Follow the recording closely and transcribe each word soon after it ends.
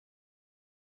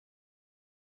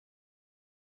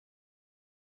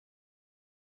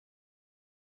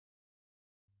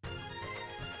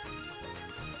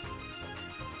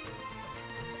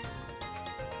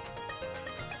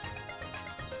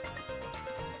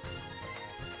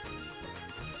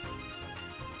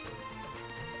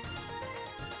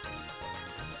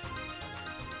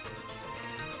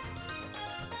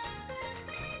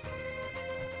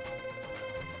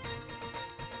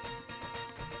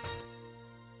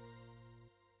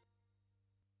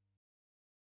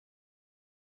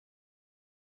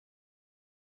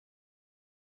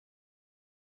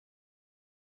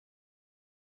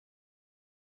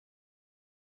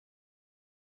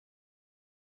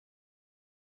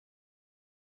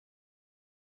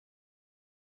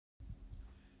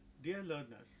Dear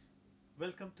learners,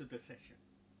 welcome to the session.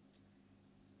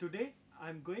 Today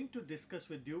I'm going to discuss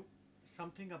with you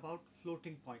something about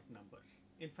floating point numbers.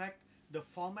 In fact, the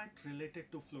format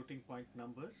related to floating point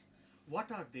numbers,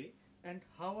 what are they and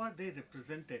how are they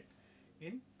represented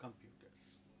in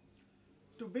computers.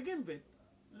 To begin with,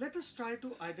 let us try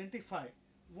to identify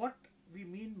what we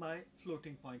mean by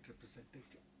floating point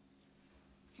representation.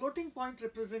 Floating point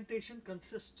representation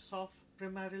consists of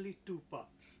primarily two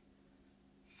parts: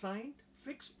 signed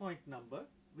fixed point number,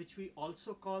 which we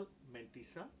also call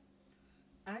mantissa,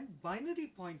 and binary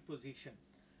point position,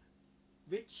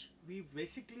 which we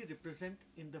basically represent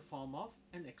in the form of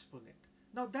an exponent.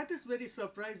 Now that is very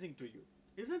surprising to you,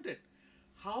 isn't it?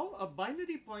 How a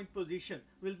binary point position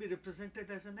will be represented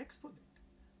as an exponent?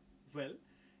 Well,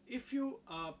 if you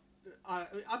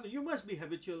you must be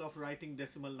habitual of writing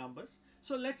decimal numbers.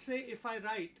 So let's say if I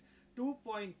write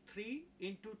 2.3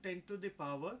 into 10 to the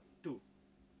power 2.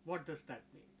 What does that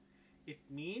mean? It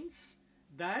means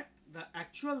that the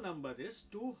actual number is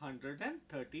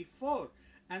 234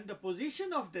 and the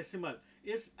position of decimal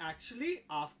is actually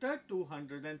after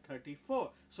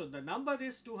 234. So the number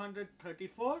is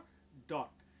 234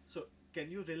 dot. So can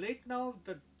you relate now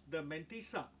the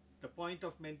mantissa, the point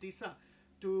of mantissa,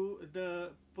 to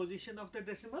the position of the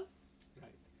decimal?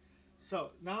 Right.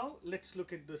 So now let's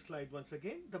look at the slide once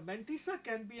again. The mantissa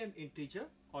can be an integer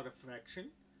or a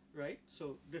fraction, right?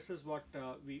 So this is what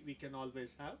we can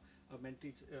always have, a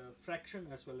fraction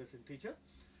as well as integer.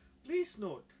 Please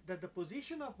note that the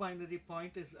position of binary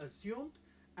point is assumed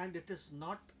and it is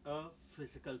not a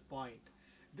physical point.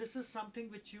 This is something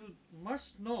which you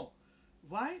must know.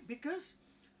 Why? Because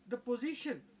the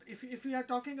position, if we are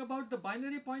talking about the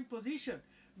binary point position,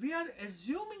 we are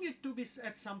assuming it to be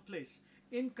at some place.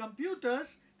 In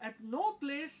computers, at no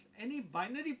place any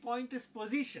binary point is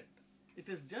positioned. It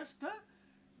is just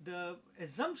the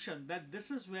assumption that this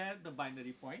is where the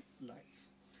binary point lies.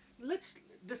 Let's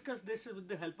discuss this with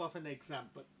the help of an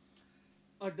example.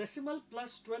 A decimal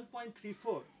plus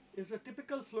 12.34 is a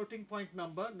typical floating point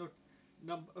number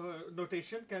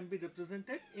notation, can be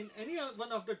represented in any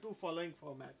one of the two following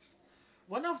formats.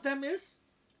 One of them is,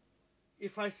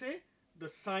 if I say the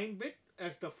sign bit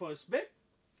as the first bit,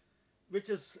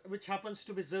 which happens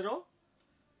to be 0,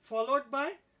 followed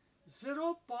by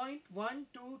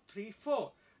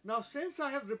 0.1234. Now since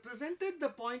I have represented the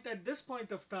point at this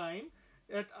point of time,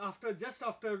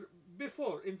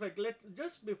 before, in fact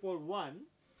just before 1,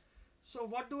 so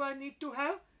what do I need to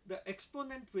have? The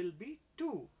exponent will be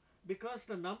 2, because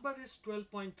the number is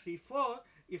 12.34.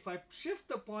 If I shift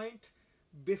the point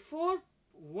before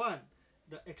 1,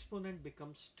 the exponent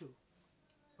becomes 2.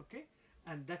 Okay,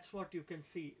 and that's what you can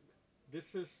see.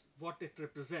 This is what it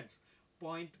represents: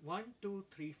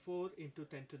 0.1234 into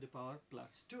 10 to the power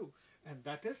plus 2, and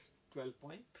that is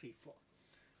 12.34.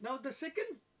 Now the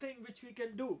second thing which we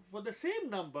can do for the same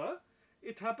number,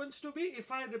 it happens to be,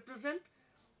 if I represent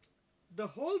the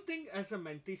whole thing as a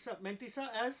mantissa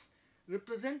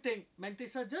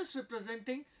just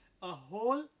representing a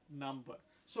whole number.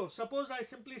 So suppose I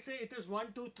simply say it is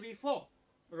 1, 2, 3, 4,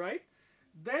 right?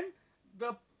 Then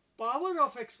the power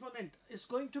of exponent is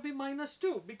going to be minus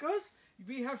 2, because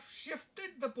we have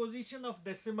shifted the position of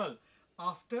decimal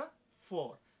after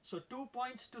 4. So 2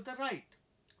 points to the right,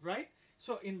 right?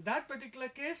 So in that particular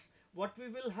case, what we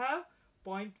will have,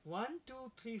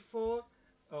 0.1234,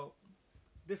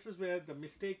 this is where the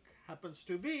mistake happens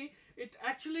to be. It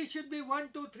actually should be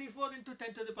 1234 into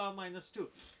 10 to the power minus 2,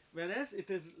 whereas it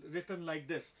is written like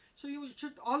this. So you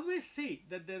should always see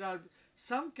that there are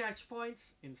some catch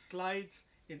points in slides,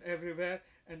 in everywhere,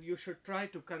 and you should try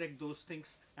to correct those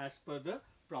things as per the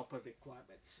proper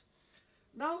requirements.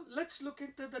 Now let's look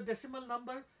into the decimal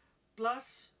number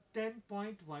plus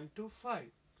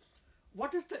 10.125.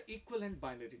 What is the equivalent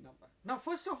binary number? Now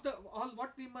first of all,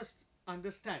 what we must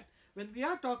understand, when we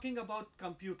are talking about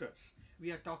computers,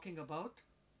 we are talking about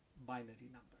binary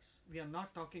numbers. We are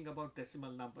not talking about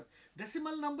decimal number.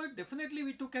 Decimal number definitely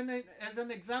we took as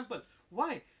an example.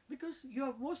 Why? Because you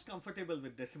are most comfortable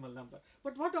with decimal number.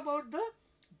 But what about the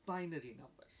binary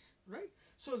numbers, right?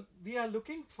 So we are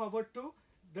looking forward to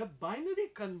the binary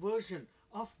conversion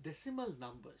of decimal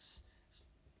numbers.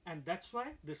 And that's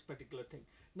why this particular thing.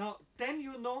 Now 10,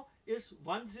 you know, is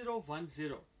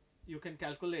 1010. You can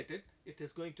calculate it. It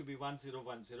is going to be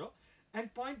 1010.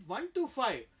 And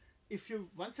 0.125, if you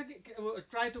once again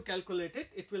try to calculate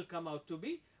it, it will come out to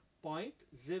be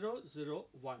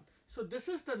 0.001. So this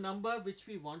is the number which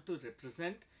we want to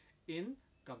represent in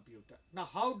computer. Now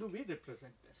how do we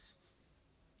represent this?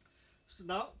 So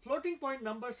now floating point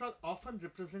numbers are often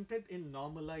represented in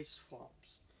normalized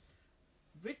forms,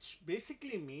 which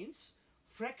basically means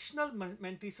fractional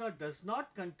mantissa does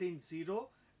not contain 0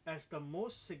 as the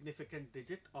most significant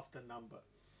digit of the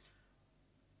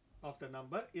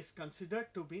number is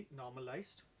considered to be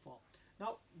normalized form.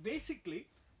 Now basically,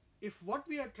 if what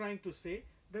we are trying to say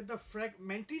that the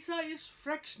mantissa is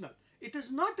fractional, it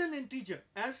is not an integer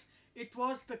as it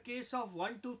was the case of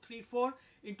 1, 2, 3, 4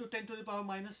 into 10 to the power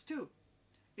minus 2.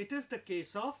 It is the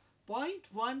case of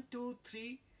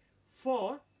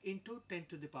 0.1234 into 10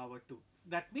 to the power 2.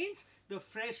 That means the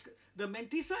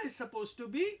mantissa is supposed to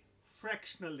be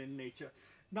fractional in nature.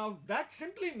 Now that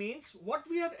simply means what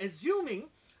we are assuming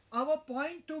our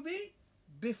point to be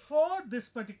before this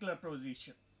particular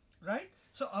position, right?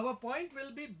 So our point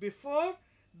will be before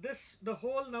this, the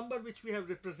whole number which we have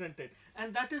represented,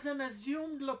 and that is an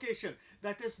assumed location.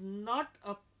 That is not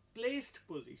a placed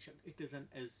position. It is an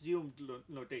assumed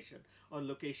notation or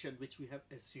location which we have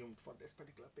assumed for this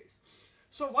particular case.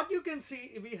 So what you can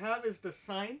see we have is the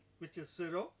sign, which is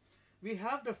 0. We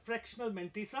have the fractional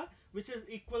mantissa, which is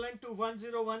equivalent to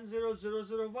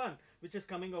 1010001, which is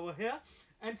coming over here.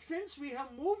 And since we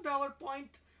have moved our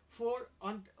point 4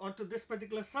 onto this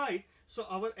particular side, so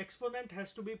our exponent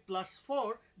has to be plus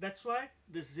 4. That's why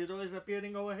this 0 is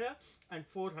appearing over here, and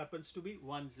 4 happens to be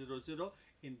 100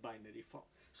 in binary form.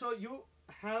 So you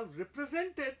have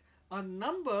represented a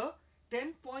number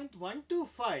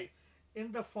 10.125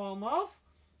 in the form of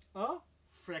a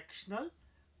fractional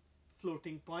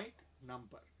floating point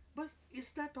number. But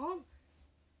is that all?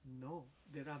 No,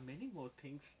 there are many more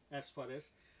things as far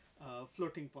as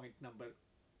floating point number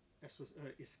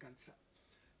is concerned.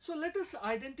 So let us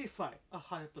identify a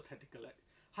hypothetical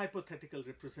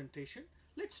representation.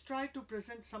 Let's try to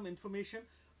present some information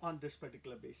on this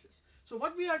particular basis. So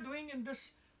what we are doing in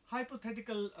this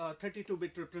hypothetical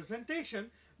 32-bit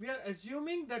representation, we are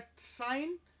assuming that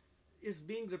sign is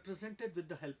being represented with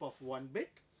the help of 1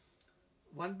 bit.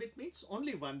 1 bit means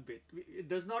only 1 bit. It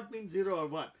does not mean 0 or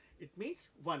 1. It means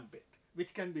 1 bit,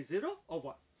 which can be 0 or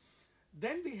 1.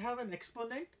 Then we have an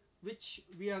exponent which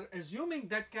we are assuming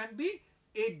that can be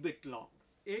 8-bit long.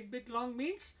 8-bit long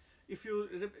means if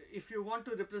you want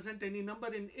to represent any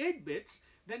number in 8 bits,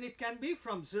 then it can be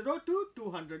from 0 to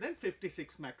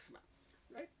 256 maximum,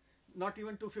 right? Not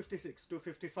even 256,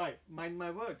 255. Mind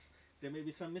my words, there may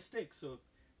be some mistakes, so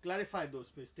clarify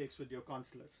those mistakes with your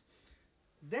counselors.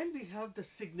 Then we have the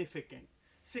significant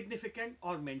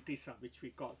or mantissa, which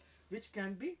we call, which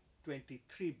can be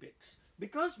 23 bits.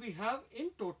 Because we have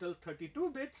in total 32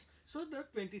 bits, so the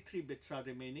 23 bits are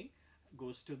remaining,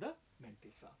 goes to the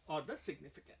mantissa or the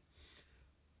significant.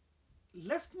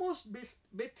 Leftmost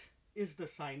bit is the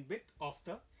sign bit of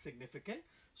the significant.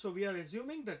 So we are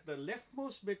assuming that the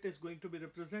leftmost bit is going to be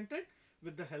represented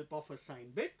with the help of a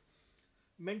sign bit.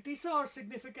 Mantissa or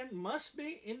significant must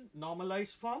be in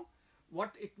normalized form.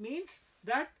 What it means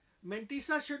that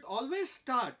mantissa should always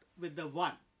start with the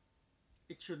 1.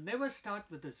 It should never start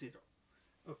with the 0.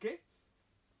 Okay.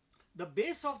 The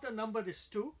base of the number is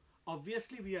 2.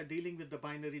 Obviously we are dealing with the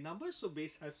binary number, so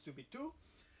base has to be 2.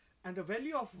 And the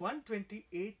value of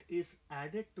 128 is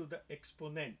added to the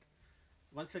exponent.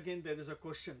 Once again there is a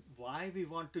question, why we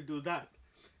want to do that?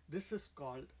 This is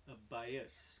called a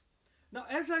bias. Now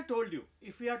as I told you,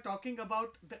 if we are talking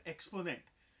about the exponent,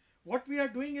 what we are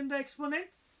doing in the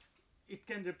exponent, it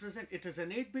can represent, it is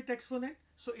an 8-bit exponent,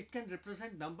 so it can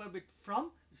represent number bit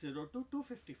from 0 to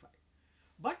 255.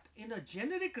 But in a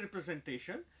generic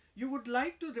representation, you would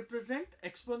like to represent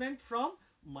exponent from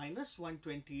minus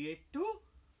 128 to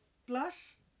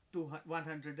plus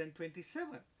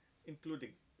 127,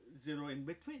 including 0 in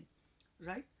between,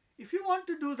 right? If you want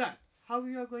to do that, how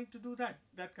you are going to do that?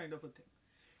 That kind of a thing.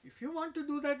 If you want to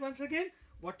do that, once again,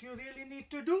 what you really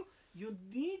need to do, you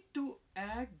need to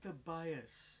add the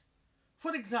bias.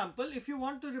 For example, if you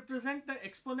want to represent the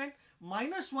exponent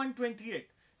minus 128,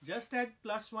 just add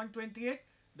plus 128,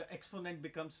 the exponent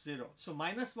becomes 0. So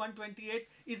minus 128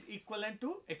 is equivalent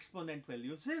to exponent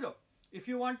value 0. If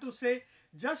you want to say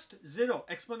just 0,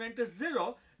 exponent is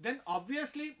 0, then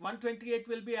obviously 128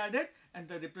 will be added and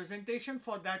the representation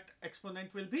for that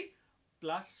exponent will be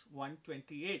plus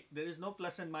 128. There is no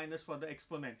plus and minus for the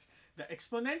exponents. The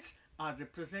exponents are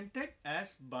represented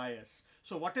as bias.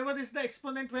 So whatever is the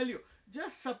exponent value,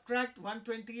 just subtract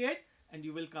 128 and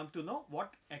you will come to know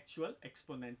what actual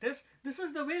exponent is. This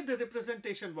is the way the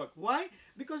representation works. Why?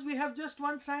 Because we have just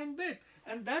one sign bit,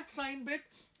 and that sign bit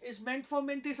is meant for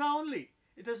mantissa only.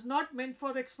 It is not meant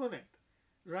for exponent,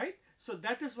 right? So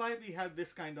that is why we have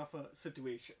this kind of a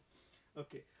situation.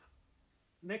 Okay.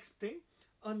 Next thing,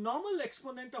 a normal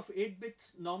exponent of 8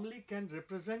 bits normally can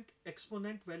represent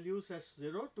exponent values as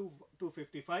 0 to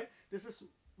 255. This is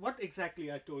what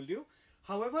exactly I told you.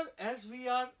 However, as we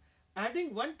are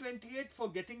Adding 128 for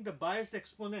getting the biased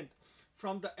exponent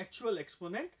from the actual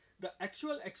exponent, the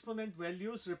actual exponent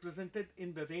values represented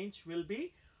in the range will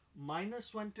be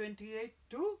minus 128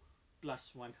 to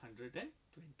plus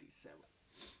 127.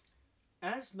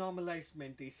 As normalized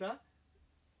mantissa,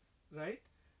 right?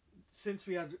 Since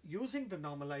we are using the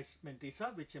normalized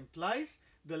mantissa, which implies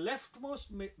the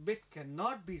leftmost bit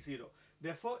cannot be 0.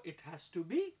 Therefore, it has to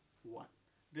be 1.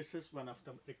 This is one of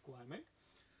the requirement.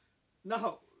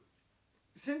 Now,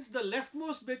 since the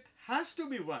leftmost bit has to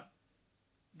be 1,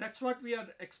 that's what we are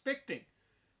expecting.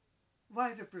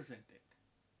 Why represent it?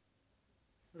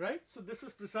 Right? So this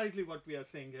is precisely what we are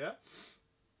saying here.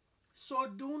 So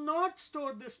do not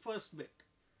store this first bit.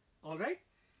 Alright?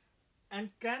 And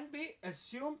can be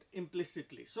assumed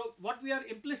implicitly. So what we are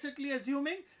implicitly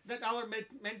assuming, that our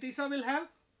mantissa will have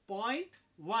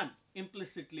 0.1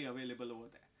 implicitly available over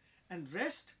there. And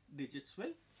rest digits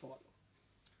will follow.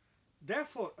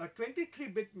 Therefore, a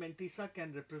 23-bit mantissa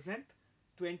can represent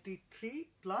 23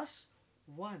 plus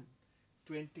 1.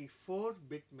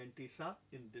 24-bit mantissa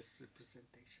in this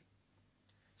representation.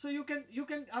 So you can,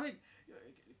 I mean,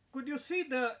 could you see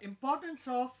the importance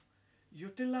of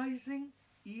utilizing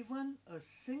even a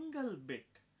single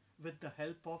bit with the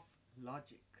help of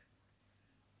logic?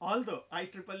 Although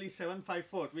IEEE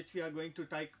 754, which we are going to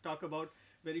talk about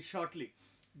very shortly,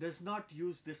 does not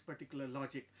use this particular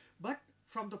logic. But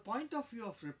from the point of view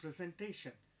of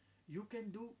representation, you can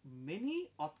do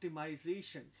many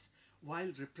optimizations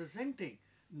while representing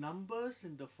numbers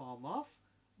in the form of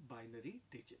binary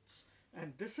digits.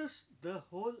 And this is the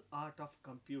whole art of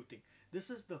computing. This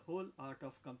is the whole art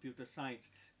of computer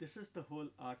science. This is the whole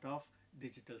art of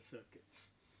digital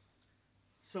circuits.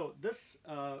 So this,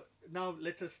 now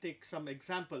let us take some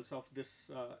examples of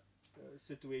this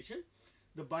situation.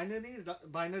 The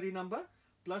binary number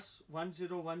plus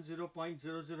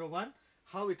 1010.001,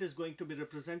 how it is going to be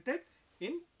represented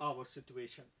in our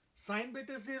situation. Sign bit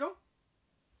is 0.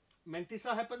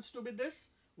 Mantissa happens to be this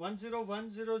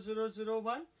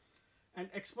 10100001, and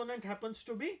exponent happens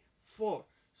to be 4.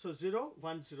 So 0,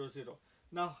 1, 0, 0.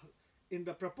 Now in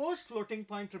the proposed floating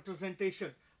point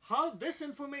representation, how this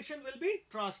information will be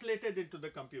translated into the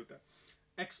computer.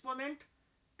 Exponent,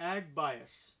 add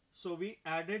bias. So we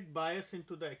added bias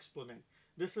into the exponent.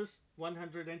 This is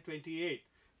 128.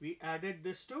 We added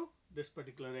this to this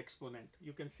particular exponent.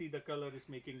 You can see the color is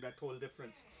making that whole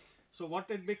difference. So what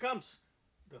it becomes?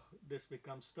 This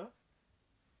becomes the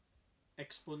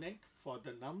exponent for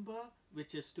the number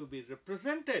which is to be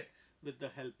represented with the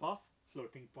help of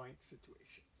floating point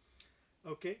situation.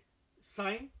 Okay,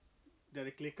 sign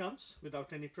directly comes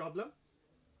without any problem.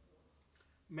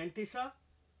 Mantissa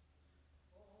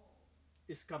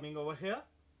is coming over here,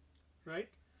 right?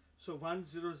 So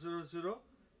 1000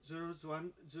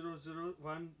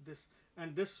 001 this,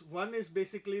 and this 1 is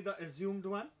basically the assumed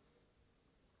one.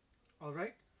 All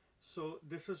right, so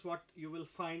this is what you will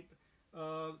find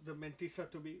the mantissa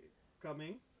to be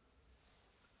coming.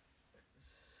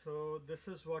 So this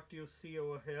is what you see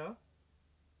over here.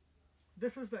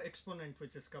 This is the exponent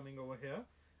which is coming over here,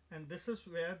 and this is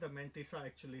where the mantissa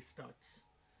actually starts.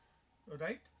 All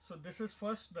right, so this is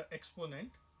first the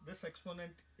exponent. This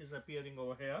exponent is appearing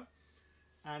over here,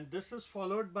 and this is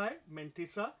followed by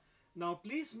mantissa. Now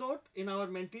please note, in our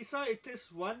mantissa it is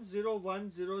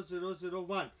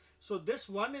 10100001. So this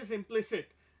 1 is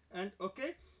implicit, and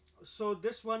okay, so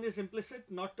this 1 is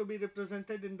implicit, not to be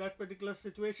represented in that particular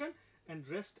situation, and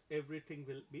rest everything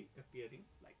will be appearing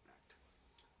like that.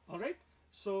 All right,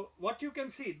 so what you can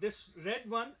see, this red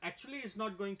one actually is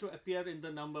not going to appear in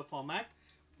the number format,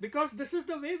 because this is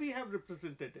the way we have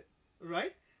represented it,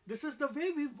 right? This is the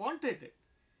way we wanted it.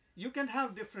 You can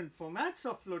have different formats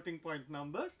of floating point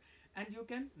numbers, and you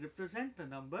can represent the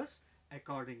numbers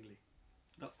accordingly.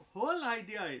 The whole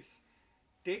idea is,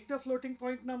 take the floating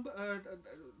point number,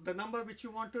 the number which you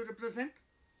want to represent,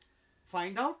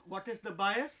 find out what is the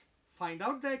bias, find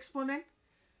out the exponent,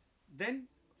 then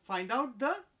find out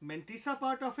the mantissa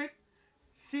part of it,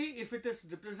 see if it is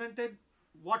represented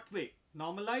what way,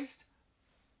 normalized.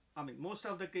 I mean, most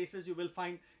of the cases you will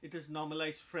find it is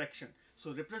normalized fraction.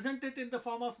 So represent it in the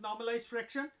form of normalized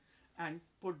fraction and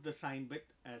put the sign bit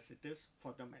as it is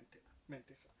for the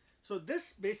mantissa. So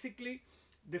this basically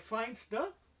defines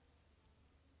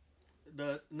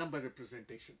the number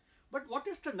representation. But what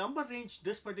is the number range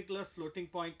this particular floating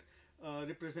point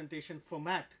representation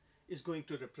format is going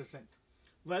to represent?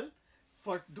 Well,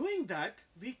 for doing that,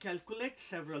 we calculate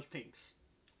several things.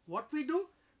 What we do?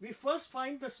 We first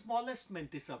find the smallest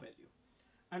mantissa value,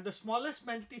 and the smallest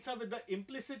mantissa with the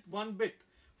implicit 1 bit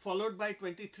followed by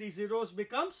 23 zeros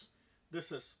becomes,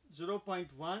 this is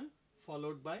 0.1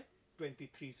 followed by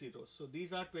 23 zeros. So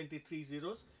these are 23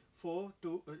 zeros, 4,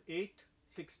 2, 8,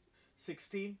 6,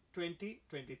 16, 20,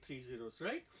 23 zeros,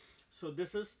 right? So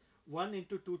this is 1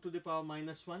 into 2 to the power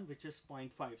minus 1, which is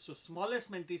 0.5. So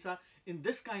smallest mantissa in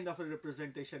this kind of a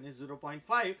representation is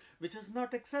 0.5, which is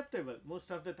not acceptable. Most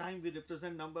of the time we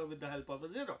represent number with the help of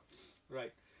a 0,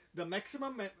 right? The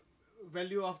maximum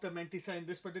value of the mantissa in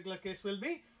this particular case will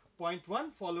be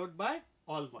 0.1 followed by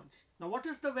all ones. Now what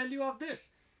is the value of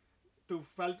this?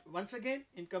 Once again,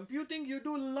 in computing you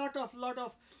do lot of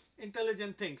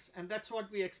intelligent things, and that's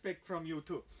what we expect from you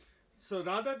too. So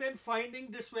rather than finding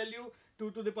this value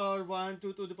 2 to the power 1,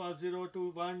 2 to the power 0, 2,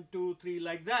 1, 2, 3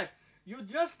 like that, you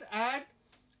just add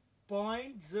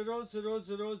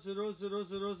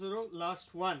 0.000000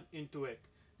 last one into it,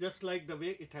 just like the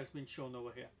way it has been shown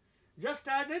over here. Just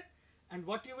add it, and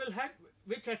what you will have,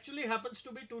 which actually happens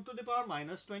to be 2 to the power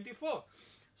minus 24.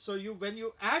 So when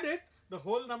you add it, the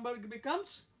whole number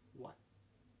becomes 1.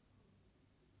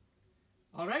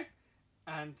 Alright,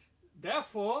 and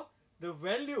therefore the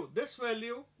value, this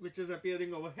value which is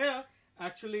appearing over here,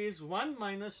 actually is 1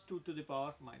 minus 2 to the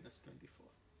power minus 24.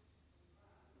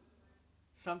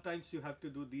 Sometimes you have to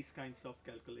do these kinds of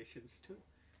calculations too,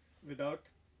 without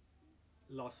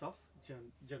loss of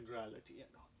generality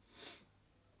and all.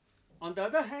 On the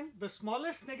other hand, the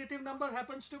smallest negative number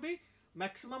happens to be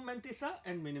maximum mantissa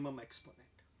and minimum exponent.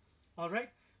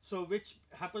 Alright, so which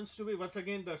happens to be once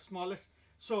again the smallest.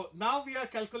 So now we are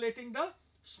calculating the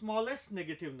smallest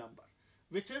negative number,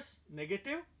 which is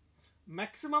negative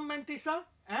maximum mantissa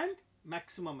and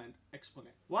maximum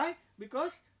exponent. Why?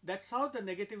 Because that's how the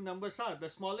negative numbers are. The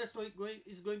smallest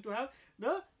is going to have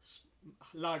the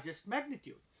largest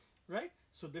magnitude, right?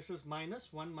 So this is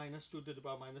minus 1 minus 2 to the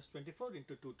power minus 24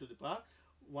 into 2 to the power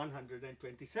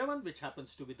 127, which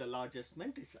happens to be the largest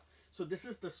mantissa. So this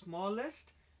is the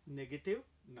smallest negative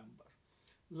number.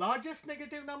 Largest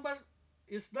negative number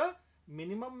is the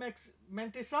minimum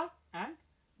mantissa and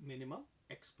minimum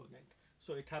exponent.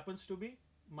 So it happens to be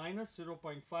minus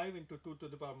 0.5 into 2 to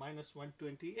the power minus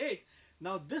 128.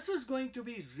 Now this is going to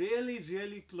be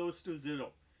really close to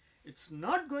 0. It's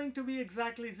not going to be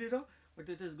exactly 0, but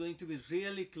it is going to be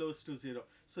really close to 0.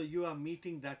 So you are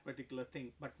meeting that particular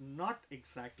thing, but not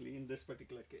exactly in this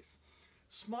particular case.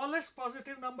 Smallest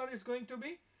positive number is going to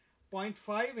be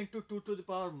 0.5 into 2 to the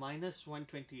power minus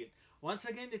 128. Once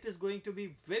again, it is going to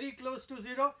be very close to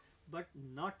 0, but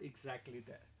not exactly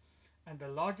there. And the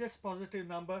largest positive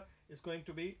number is going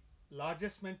to be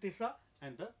largest mantissa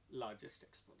and the largest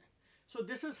exponent. So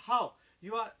this is how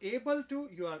you are able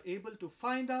to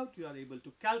find out, you are able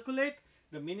to calculate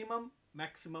the minimum,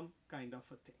 maximum kind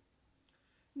of a thing.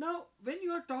 Now, when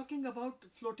you are talking about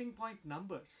floating point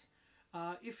numbers,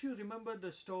 if you remember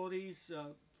the stories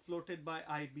floated by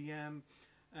IBM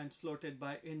and floated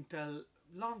by Intel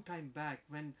long time back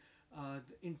when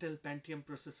the Intel Pentium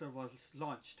processor was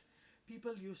launched,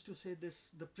 people used to say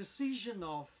the precision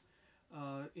of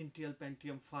Intel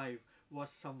Pentium 5 was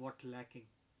somewhat lacking.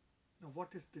 Now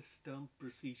what is this term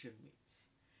precision means?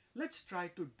 Let's try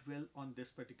to dwell on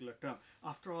this particular term.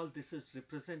 After all, this is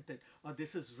represented or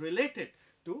this is related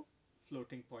to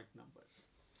floating point numbers.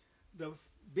 The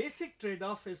basic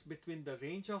trade-off is between the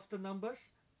range of the numbers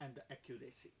and the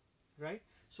accuracy, right?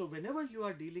 So whenever you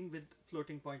are dealing with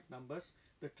floating point numbers,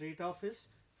 the trade-off is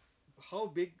how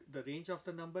big the range of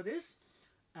the number is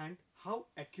and how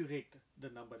accurate the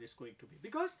number is going to be,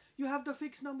 because you have the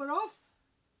fixed number of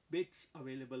bits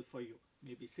available for you,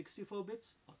 maybe 64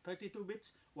 bits or 32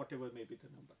 bits, whatever may be the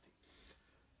number thing,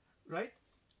 right?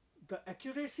 The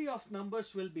accuracy of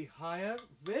numbers will be higher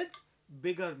with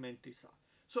bigger mantissa.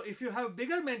 So if you have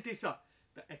bigger mantissa,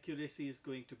 the accuracy is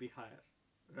going to be higher,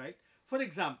 right? For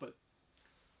example,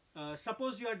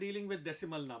 suppose you are dealing with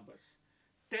decimal numbers,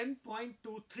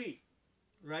 10.23,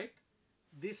 right?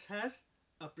 This has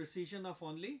a precision of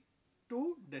only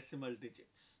 2 decimal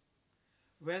digits.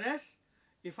 Whereas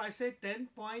if I say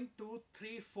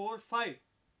 10.2345,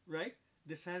 right?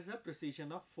 This has a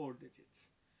precision of 4 digits.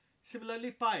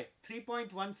 Similarly, pi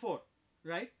 3.14,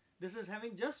 right? This is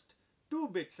having just 2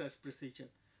 bits as precision.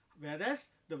 Whereas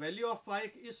the value of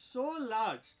pi is so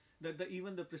large that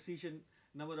even the precision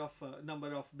number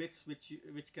of bits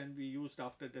which can be used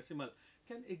after decimal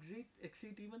can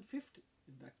exceed even 50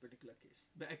 in that particular case.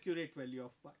 The accurate value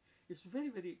of pi is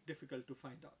very difficult to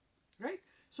find out, right?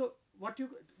 So what do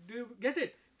you get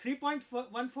it?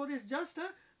 3.14 is just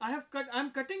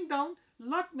I'm cutting down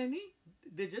lot many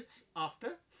digits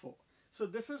after 4. So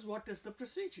this is what is the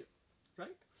procedure,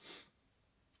 right?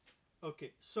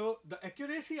 Okay, so the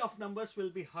accuracy of numbers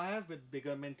will be higher with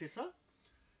bigger mantissa.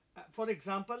 For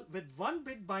example, with 1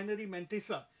 bit binary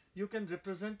mantissa, you can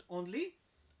represent only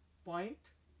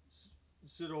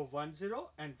 0.010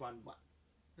 and 11,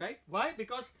 right? Why?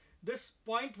 Because this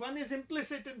 0.1 is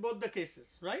implicit in both the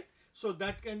cases, right? So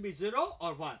that can be 0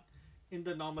 or 1 in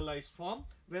the normalized form,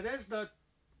 whereas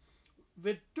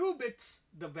with 2 bits,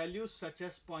 the values such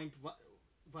as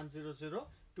 0.100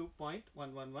 to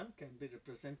 0.111 can be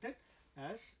represented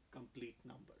as complete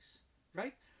numbers,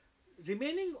 right?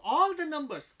 Remaining all the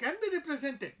numbers can be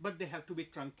represented, but they have to be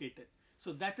truncated.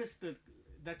 So that is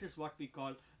what we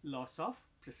call loss of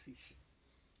precision.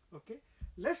 Okay,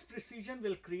 less precision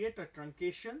will create a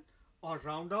truncation or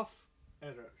round off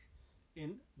error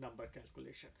in number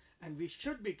calculation, and we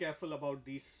should be careful about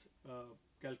these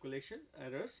calculation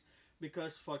errors,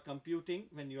 because for computing,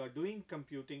 when you are doing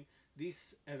computing,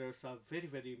 these errors are very,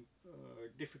 very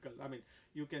difficult. I mean,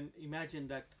 you can imagine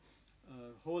that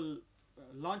whole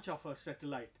launch of a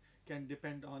satellite can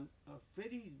depend on a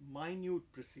very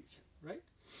minute precision, right?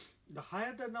 The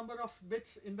higher the number of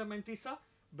bits in the mantissa,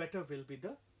 better will be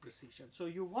the precision. So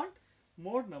you want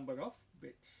more number of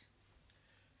bits.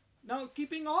 Now,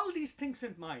 keeping all these things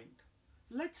in mind,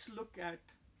 let's look at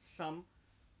some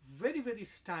very, very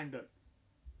standard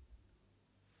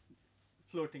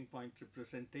floating point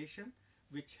representation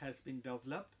which has been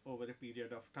developed over a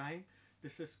period of time.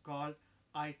 This is called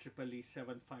IEEE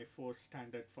 754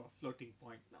 standard for floating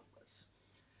point numbers.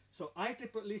 So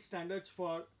IEEE standards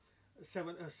for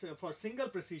single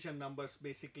precision numbers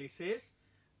basically says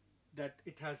that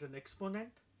it has an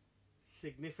exponent,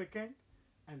 significant,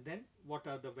 and then what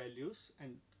are the values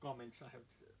and comments I have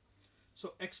there.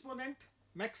 So exponent,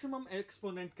 maximum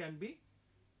exponent can be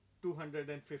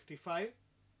 255.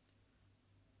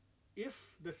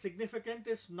 If the significant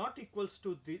is not equals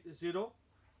to 0,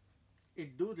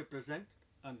 it do represent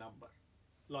a number,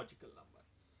 logical number.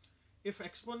 If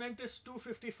exponent is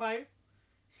 255,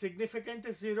 significant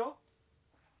is 0,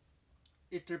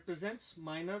 it represents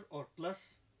minor or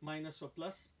plus, minus or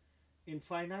plus,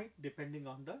 infinite depending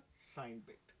on the sign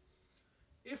bit.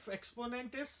 If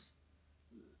exponent is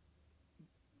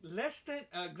less than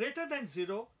greater than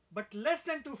 0 but less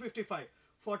than 255,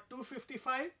 for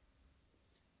 255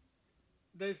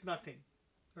 there is nothing,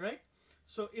 right?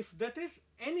 So if that is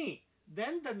any,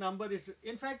 then the number is,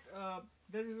 in fact,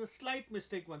 there is a slight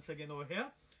mistake once again over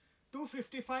here.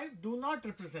 255 do not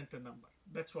represent a number.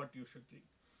 That's what you should read.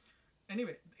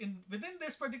 Anyway, within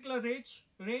this particular range,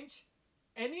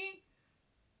 any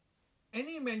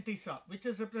mantissa which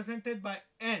is represented by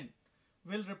n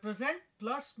will represent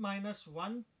plus minus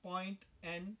 1 point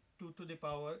n 2 to the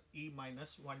power e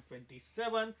minus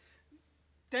 127,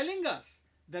 telling us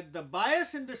that the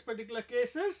bias in this particular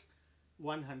case is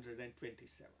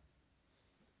 127.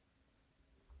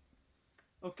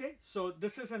 Okay, so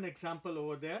this is an example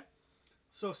over there.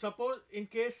 So suppose in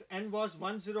case n was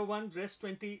 101 rest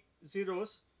 20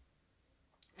 zeros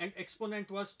and exponent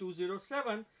was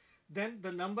 207, then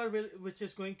the number which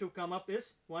is going to come up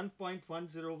is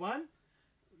 1.101,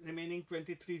 remaining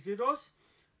 23 zeros,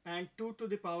 and 2 to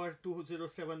the power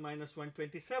 207 minus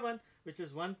 127, which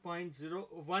is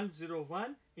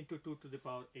 1.0101 into 2 to the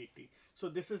power 80. So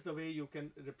this is the way you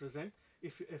can represent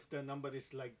if the number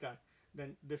is like that,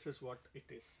 then this is what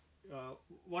it is,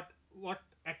 what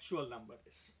actual number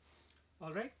is.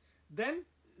 All right. Then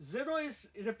 0 is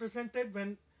represented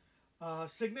when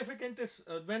significant is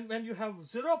when you have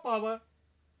 0 power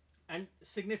and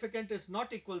significant is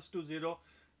not equals to 0,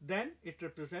 then it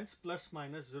represents plus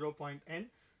minus 0.n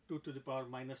 2 to the power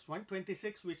minus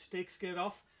 126, which takes care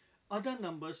of other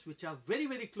numbers which are very,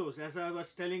 very close. As I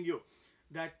was telling you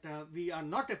that we are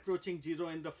not approaching 0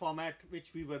 in the format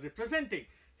which we were representing.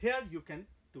 Here you can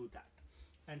do that.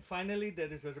 And finally,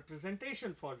 there is a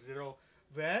representation for 0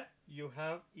 where you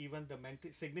have even the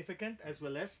significant as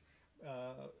well as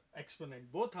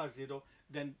exponent, both are 0,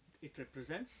 then it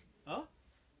represents a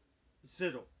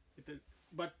 0.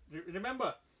 But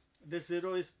remember, this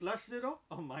 0 is plus 0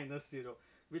 or minus 0,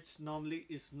 which normally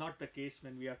is not the case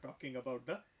when we are talking about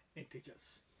the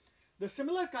integers. The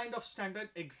similar kind of standard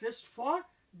exists for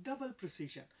double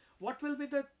precision. What will be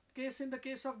the case in the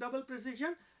case of double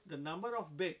precision? The number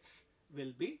of bits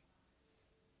will be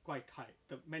quite high.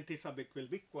 The mantissa bit will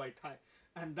be quite high.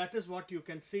 And that is what you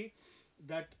can see,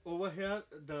 that over here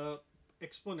the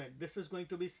exponent, this is going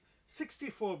to be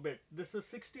 64-bit. This is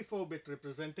 64-bit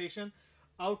representation,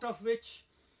 out of which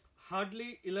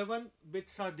hardly 11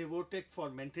 bits are devoted for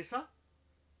mantissa,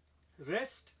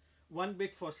 rest 1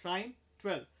 bit for sign,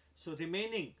 12. So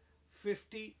remaining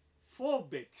 54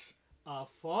 bits are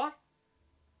for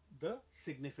the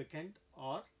significant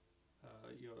or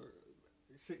your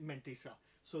mantissa.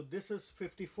 So this is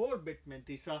 54-bit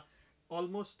mantissa,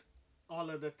 almost all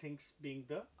other things being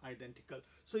the identical.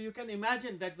 So you can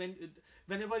imagine that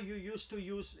whenever you used to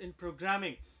use in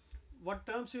programming, what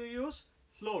terms you use?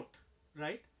 Float,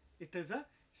 right? It is a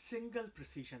single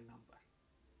precision number.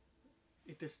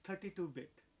 It is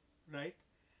 32-bit, right?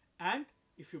 And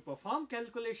if you perform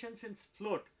calculations in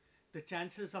float, the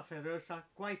chances of errors are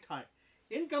quite high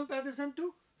in comparison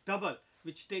to double,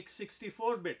 which takes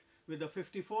 64-bit with a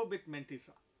 54-bit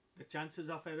mantissa. The chances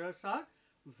of errors are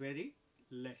very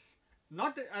less.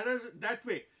 Not errors that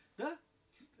way, the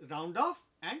round off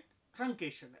and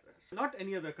truncation errors, not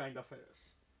any other kind of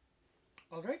errors.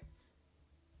 Alright.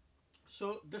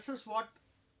 So this is what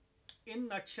in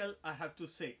nutshell I have to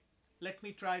say. Let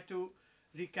me try to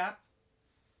recap.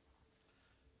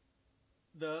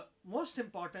 The most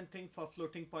important thing for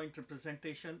floating point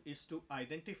representation is to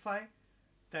identify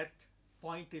that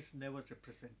point is never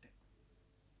represented.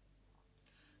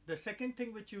 The second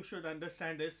thing which you should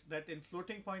understand is that in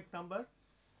floating point number,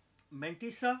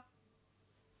 mantissa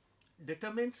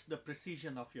determines the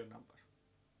precision of your number.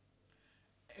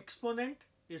 Exponent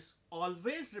is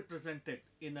always represented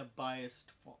in a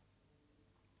biased form.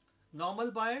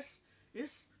 Normal bias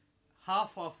is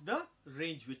half of the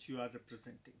range which you are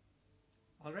representing.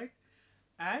 Alright,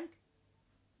 and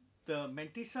the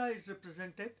mantissa is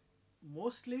represented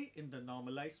mostly in the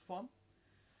normalized form.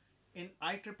 In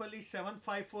IEEE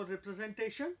 754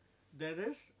 representation, there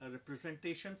is a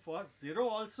representation for 0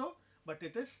 also, but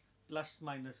it is plus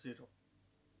minus 0,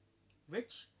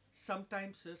 which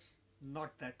sometimes is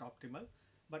not that optimal,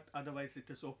 but otherwise it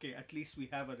is okay. At least we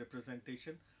have a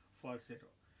representation for 0.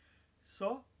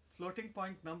 So floating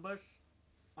point numbers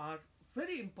are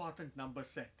very important number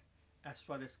set as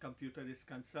far as computer is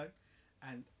concerned,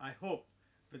 and I hope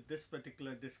with this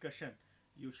particular discussion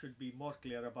you should be more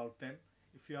clear about them.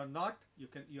 If you are not,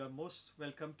 you are most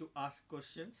welcome to ask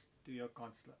questions to your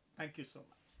counselor. Thank you so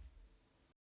much.